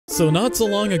So not so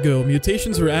long ago,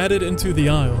 mutations were added into the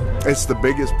aisle. It's the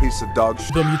biggest piece of dog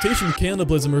shit. The mutation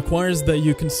cannibalism requires that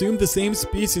you consume the same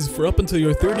species for up until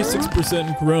you're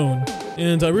 36% grown.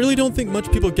 And I really don't think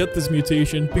much people get this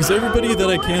mutation, because everybody that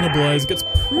I cannibalize gets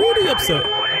pretty upset.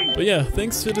 But yeah,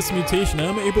 thanks to this mutation,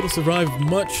 I'm able to survive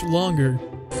much longer.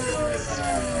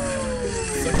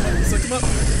 Suck him up.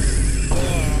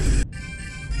 Oh.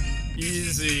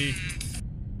 Easy.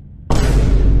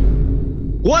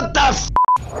 What the f?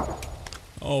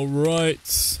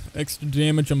 Alright. Extra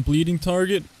damage on bleeding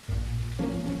target.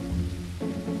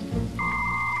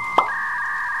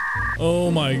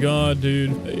 Oh my god,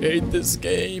 dude. I hate this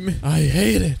game. I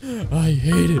hate it. I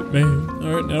hate it, man.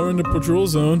 Alright, now we're in the patrol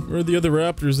zone. Where are the other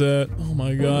raptors at? Oh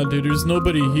my god, dude. There's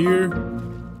nobody here.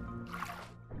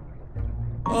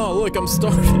 Oh, look, I'm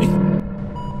starving.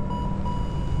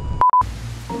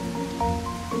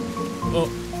 Oh,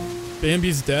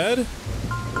 Bambi's dead?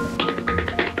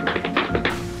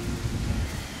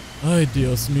 Ay,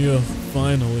 Dios mío,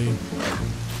 finally.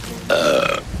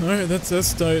 Alright, that's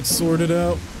S diet sorted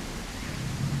out.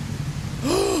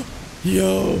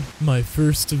 Yo, my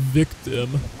first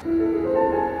victim.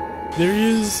 There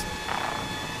he is.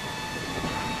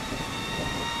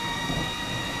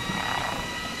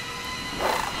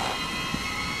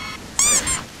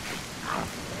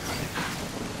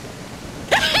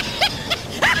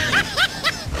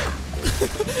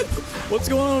 What's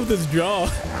going on with his jaw?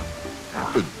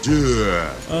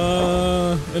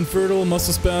 Infertile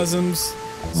muscle spasms.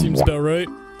 Seems about right.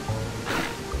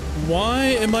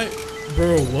 Why am I...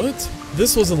 Bro, what?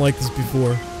 This wasn't like this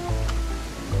before.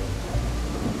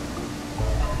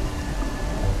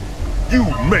 You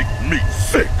make me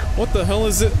sick! What the hell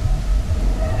is it?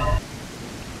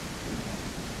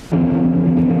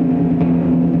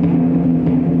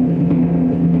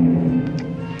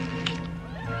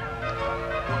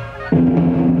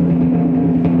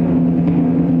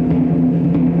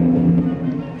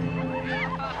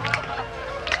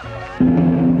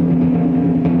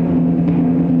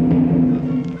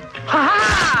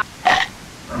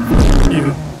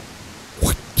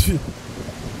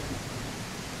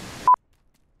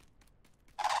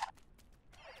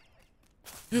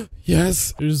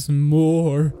 Yes, there's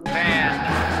more.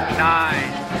 10, 9,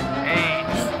 8,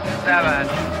 7,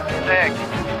 6,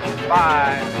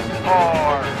 5,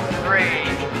 4, 3,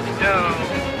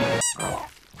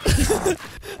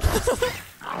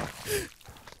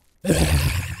 2.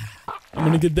 I'm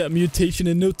gonna get that mutation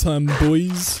in no time,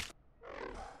 boys.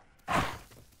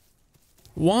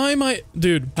 Why am I...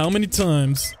 Dude, how many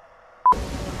times?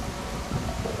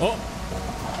 Oh.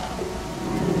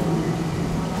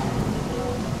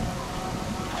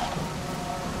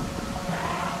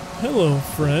 Hello,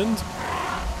 friend.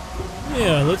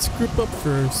 Yeah, let's group up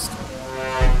first.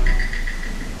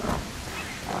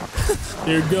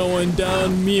 You're going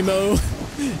down, Mimo.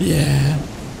 Yeah.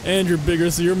 And you're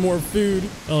bigger, so you're more food.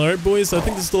 Alright, boys, I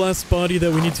think this is the last body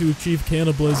that we need to achieve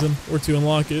cannibalism, or to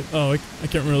unlock it. Oh, I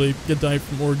can't really get diet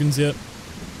from organs yet.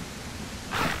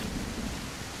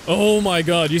 Oh my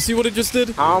god, you see what it just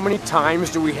did? How many times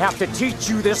do we have to teach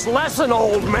you this lesson,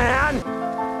 old man?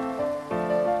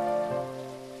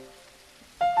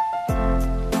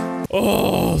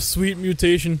 Oh, sweet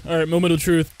mutation. Alright, moment of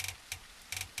truth.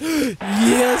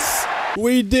 Yes!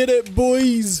 We did it,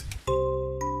 boys!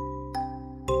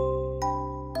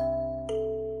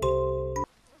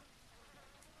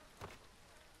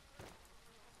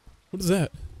 What is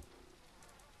that?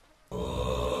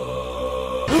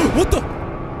 What the?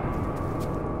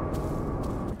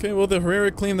 Okay, well, the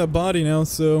Herrera claimed that body now,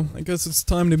 so I guess it's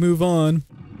time to move on.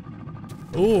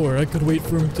 Or I could wait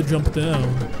for him to jump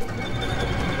down.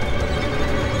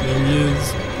 There he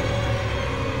is.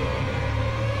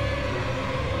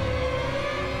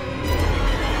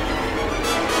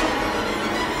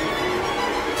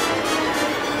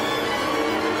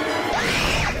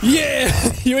 Yeah!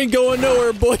 You ain't going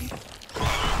nowhere, boy!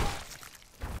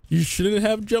 You shouldn't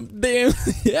have jumped down.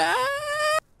 Yeah!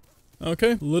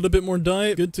 Okay, a little bit more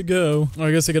diet, good to go. Oh,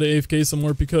 I guess I gotta AFK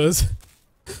somewhere because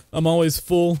I'm always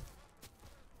full.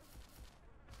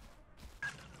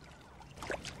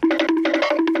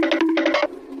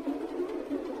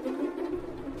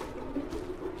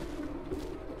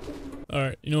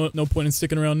 Alright, you know what? No point in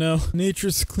sticking around now.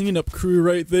 Nature's cleanup crew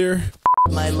right there.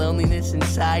 My loneliness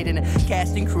inside and a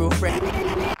casting crew of friends.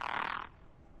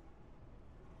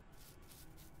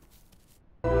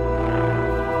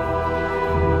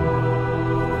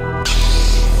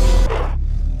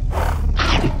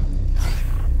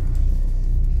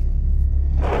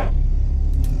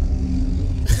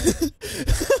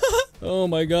 Oh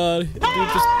my god, dude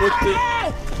just booked it.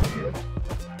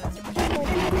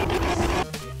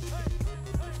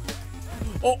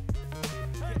 Oh!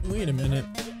 Wait a minute.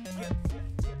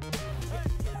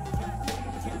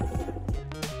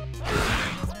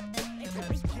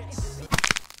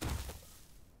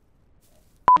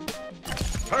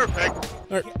 Perfect.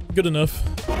 Alright, good enough.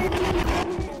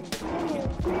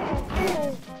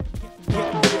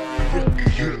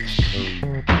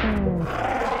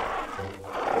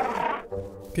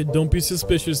 Okay, don't be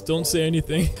suspicious. Don't say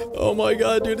anything. Oh my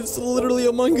god, dude, it's literally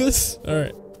Among Us.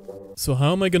 Alright. So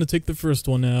how am I gonna take the first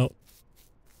one out?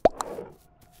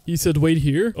 He said wait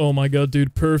here? Oh my god,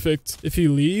 dude, perfect. If he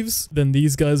leaves, then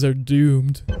these guys are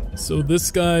doomed. So this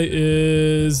guy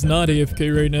is not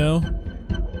AFK right now.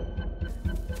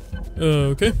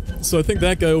 Okay, so I think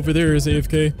that guy over there is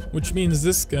AFK, which means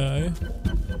this guy.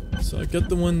 So I get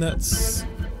the one that's...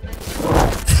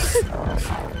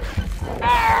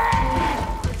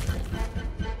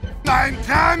 I'm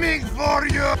coming for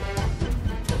you.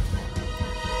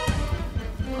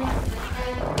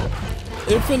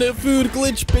 Infinite food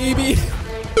glitch, baby!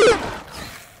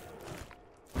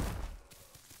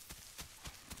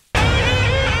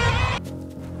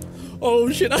 Oh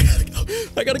shit, I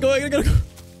gotta go.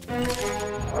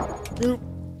 Group.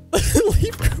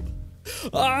 Leave group.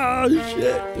 Ah shit,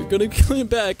 they're gonna kill him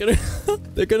back.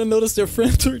 They're gonna notice their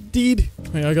friends are dead.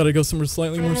 Wait, I gotta go somewhere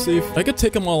slightly more safe. I could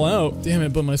take them all out. Damn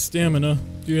it, but my stamina.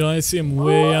 Dude, I see him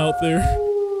way out there.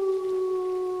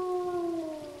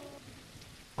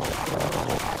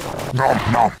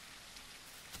 No.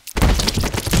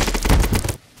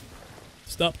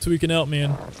 Stop tweaking out,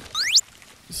 man.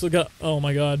 You still got... Oh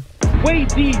my god. Wait,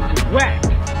 these whack.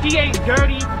 He ain't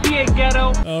dirty. He ain't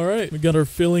ghetto. Alright, we got our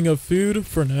filling of food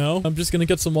for now. I'm just gonna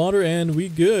get some water and we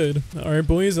good. Alright,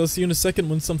 boys, I'll see you in a second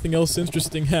when something else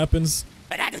interesting happens.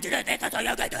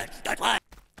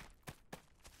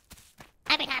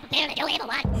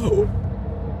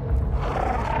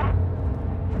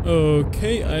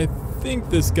 Okay, I think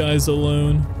this guy's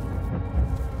alone.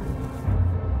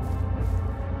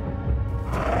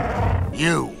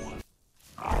 You.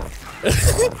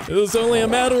 It was only a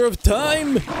matter of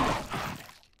time!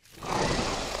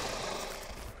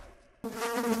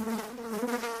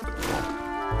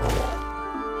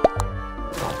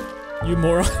 You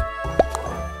moron.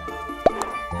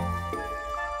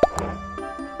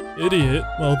 Idiot.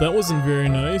 Well, that wasn't very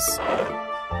nice.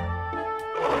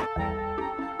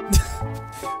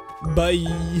 Bye.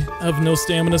 I have no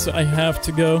stamina, so I have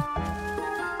to go.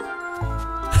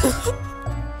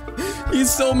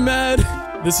 He's so mad.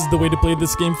 This is the way to play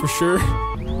this game for sure.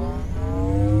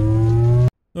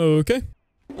 Okay.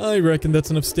 I reckon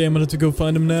that's enough stamina to go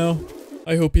find him now.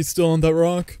 I hope he's still on that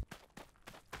rock.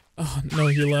 Oh, no,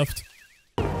 he left.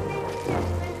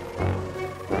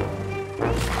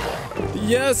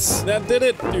 Yes! That did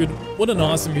it! Dude, what an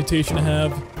awesome mutation to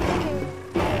have.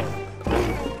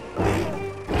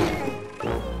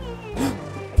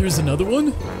 There's another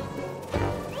one?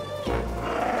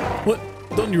 What?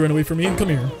 Don't you run away from me. Come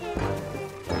here.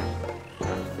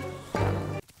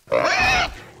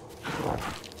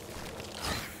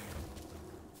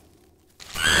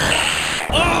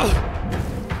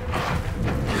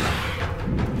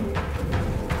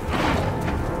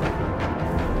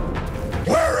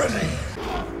 Where is he?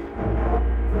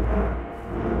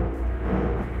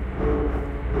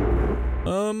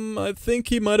 I think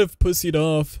he might have pussied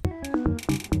off.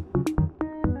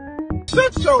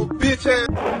 Shut your bitch ass.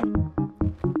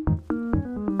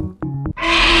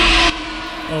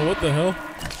 Oh, what the hell?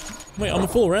 Wait, I'm a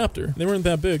full raptor. They weren't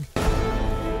that big.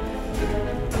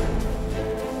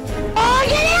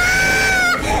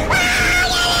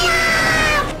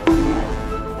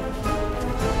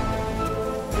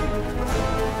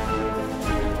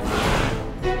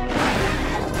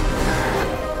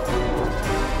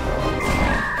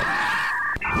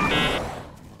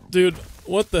 Dude,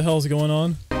 what the hell's going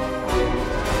on?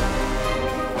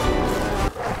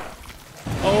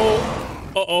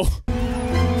 Oh. Uh-oh.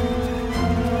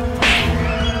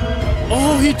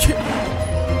 Oh, he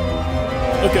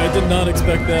Okay, I did not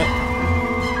expect that.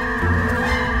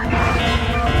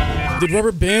 Dude,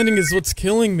 rubber banding is what's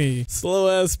killing me. Slow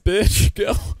ass bitch,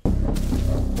 go.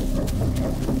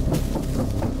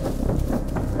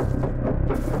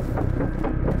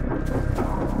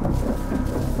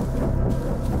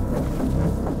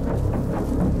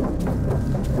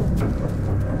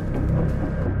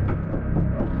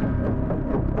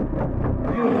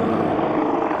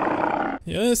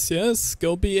 Yes,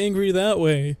 go be angry that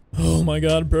way. Oh my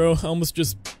god, bro, I almost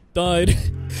just died.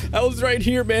 I was right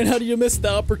here, man. How do you miss the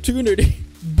opportunity?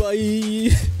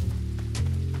 Bye.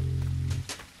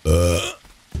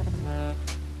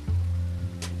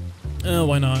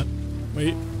 Why not?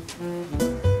 Wait.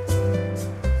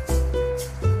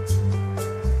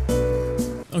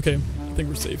 Okay, I think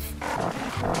we're safe.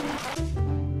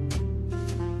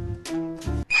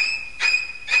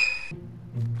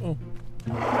 Oh.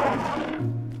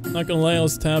 Not gonna lie, I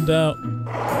was tabbed out.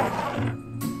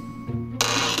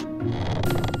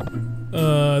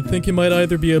 I think he might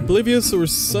either be oblivious or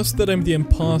sus that I'm the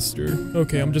imposter.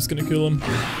 Okay, I'm just gonna kill him.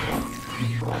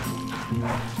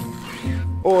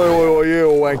 Oi, oi, oi, you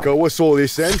wanker, what's all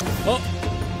this then? Oh!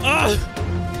 Ah!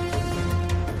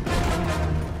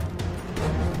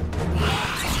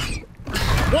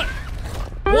 What?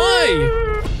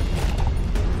 Why?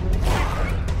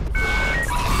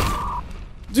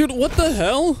 Dude, what the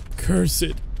hell? Curse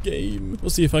it, game. We'll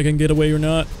see if I can get away or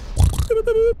not.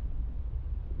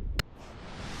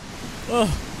 Oh,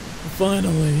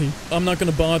 finally. I'm not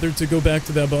gonna bother to go back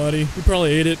to that body. We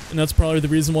probably ate it, and that's probably the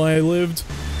reason why I lived.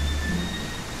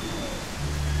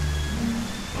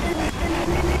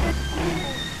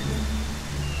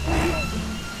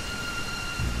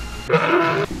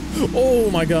 Oh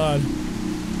my god.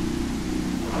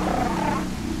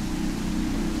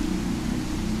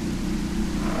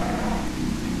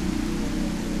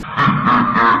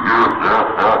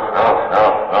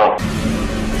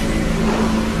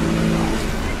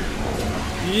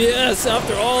 Yes,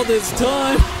 after all this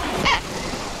time.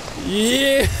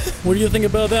 Yeah. What do you think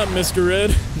about that, Mr.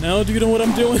 Red? Now do you know what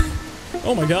I'm doing?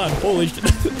 Oh my god, holy shit.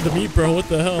 The meat, bro, what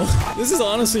the hell? This is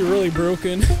honestly really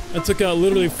broken. I took out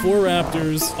literally 4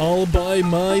 raptors all by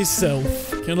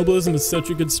myself. Cannibalism is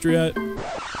such a good strat.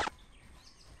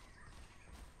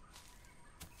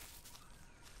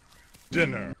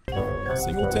 Dinner.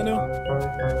 Single tenno?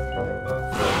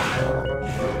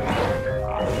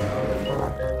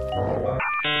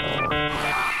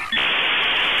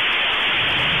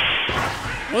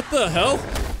 What the hell?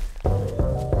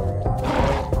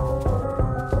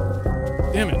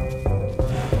 Damn it.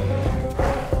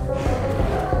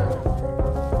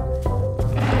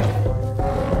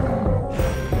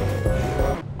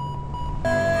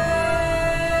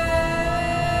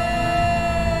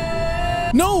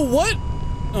 No, what?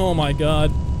 Oh my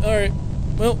god. Alright.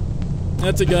 Well,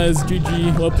 that's it guys.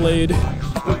 GG. Well played.